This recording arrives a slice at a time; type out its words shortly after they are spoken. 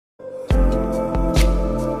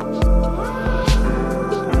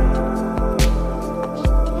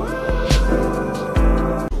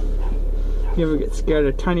You ever get scared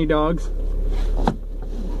of tiny dogs?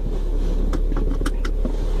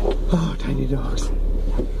 Oh, tiny dogs.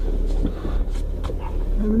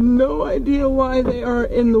 I have no idea why they are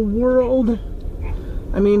in the world.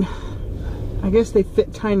 I mean, I guess they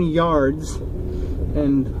fit tiny yards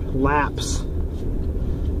and laps.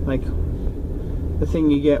 Like the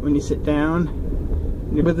thing you get when you sit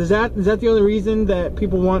down. But is that the only reason that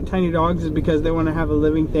people want tiny dogs, is because they want to have a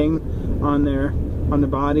living thing on their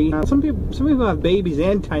body? Some people have babies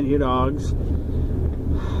and tiny dogs.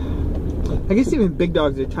 I guess even big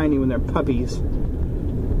dogs are tiny when they're puppies.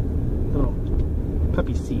 Little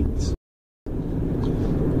puppy seeds.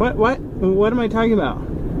 What am I talking about? I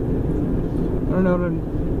don't know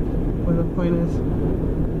what the point is.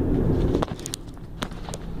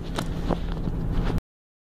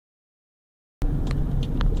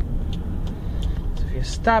 So if you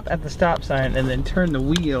stop at the stop sign and then turn the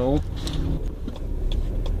wheel,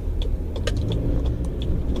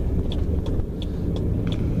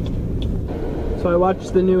 so I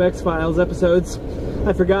watched the new X-Files episodes.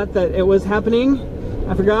 I forgot that it was happening.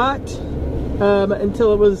 I forgot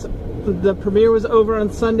until the premiere was over on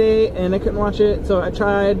Sunday and I couldn't watch it. So I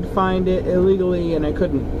tried to find it illegally and I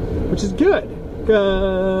couldn't, which is good,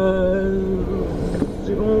 because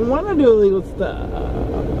you don't want to do illegal stuff.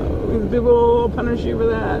 People will punish you for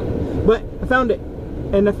that. But I found it,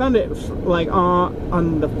 and I found it like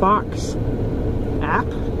on the Fox app,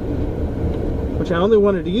 which I only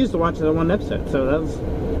wanted to use to watch the one episode, so that was,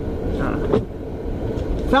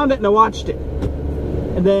 found it and I watched it.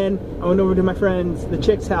 And then I went over to my friend's, the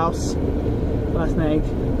chick's house last night,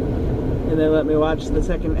 and they let me watch the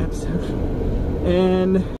second episode.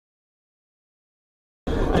 And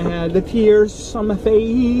I had the tears on my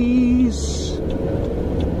face.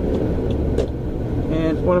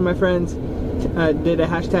 And one of my friends did a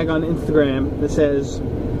hashtag on Instagram that says,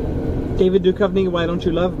 "David Duchovny, why don't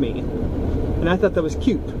you love me?" And I thought that was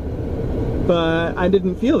cute, but I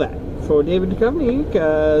didn't feel that for David Duchovny,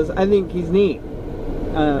 because I think he's neat,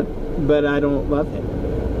 but I don't love him,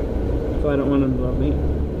 so I don't want him to love me.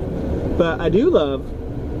 But I do love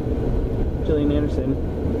Gillian Anderson,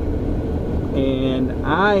 and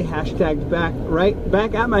I hashtagged right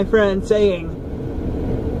back at my friend saying,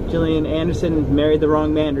 "Gillian Anderson married the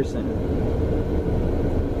wrong Manderson."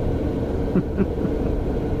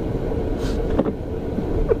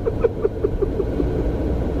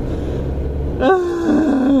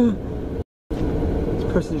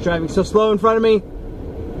 This person is driving so slow in front of me.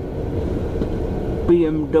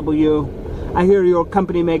 BMW. I hear your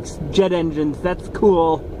company makes jet engines. That's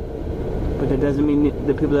cool. But it doesn't mean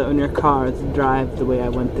the people that own your cars drive the way I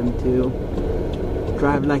want them to.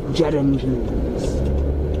 Drive like jet engines.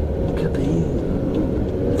 Kaboom.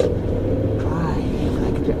 Drive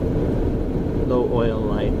like a jet. Low oil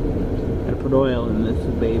light. Gotta put oil in this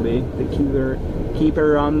baby to keep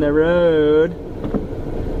her on the road.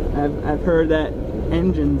 I've heard that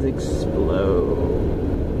engines explode.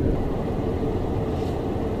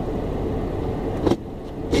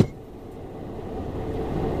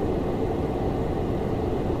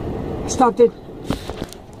 Stopped it.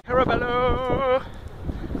 Carabello.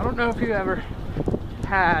 I don't know if you ever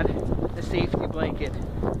had a safety blanket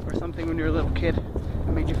or something when you were a little kid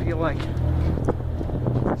that made you feel like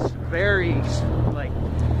it's very like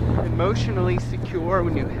emotionally secure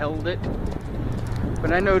when you held it.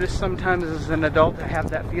 But I notice sometimes as an adult I have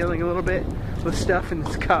that feeling a little bit with stuff in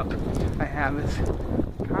this cup I have. Is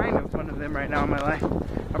kind of one of them right now in my life.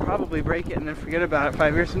 I'll probably break it and then forget about it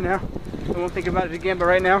 5 years from now. I won't think about it again, but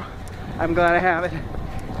right now I'm glad I have it.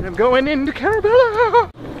 And I'm going into Carabello.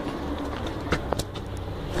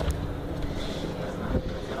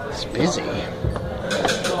 It's busy.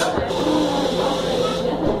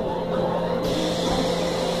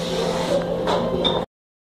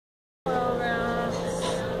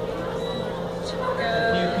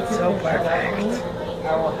 So perfect.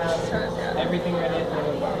 I will have everything ready at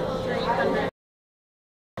 300.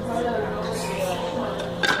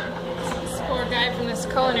 This poor guy from this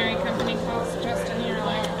culinary company calls Justin here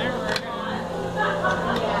like, never going.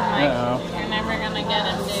 Like, you're never gonna get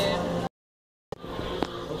him, dude.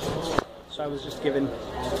 So I was just given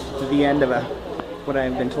the end of what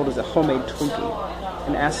I've been told is a homemade Twinkie,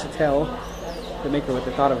 and asked to tell the maker what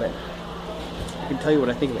they thought of it. I can tell you what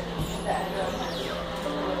I think of it.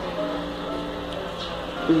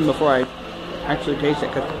 Even before I actually taste it,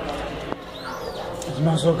 because it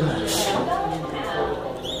smells so good.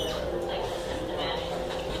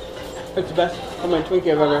 It's the best homemade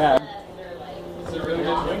Twinkie I've ever had. It's a really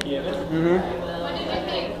good Twinkie, isn't it? Mm-hmm. What did you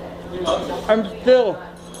think? You love it.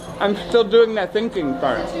 I'm still doing that thinking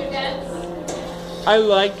part. Too dense? I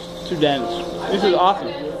like too dense. This is awesome.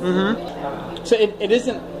 Mm-hmm. So it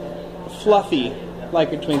isn't fluffy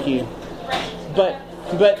like a Twinkie, but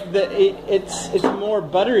it's more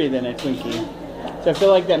buttery than a Twinkie. So I feel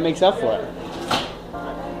like that makes up for it.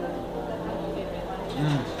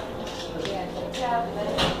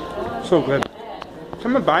 So good.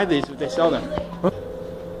 Come and buy these if they sell them.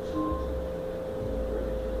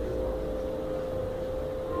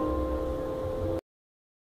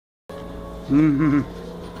 Mm-hmm.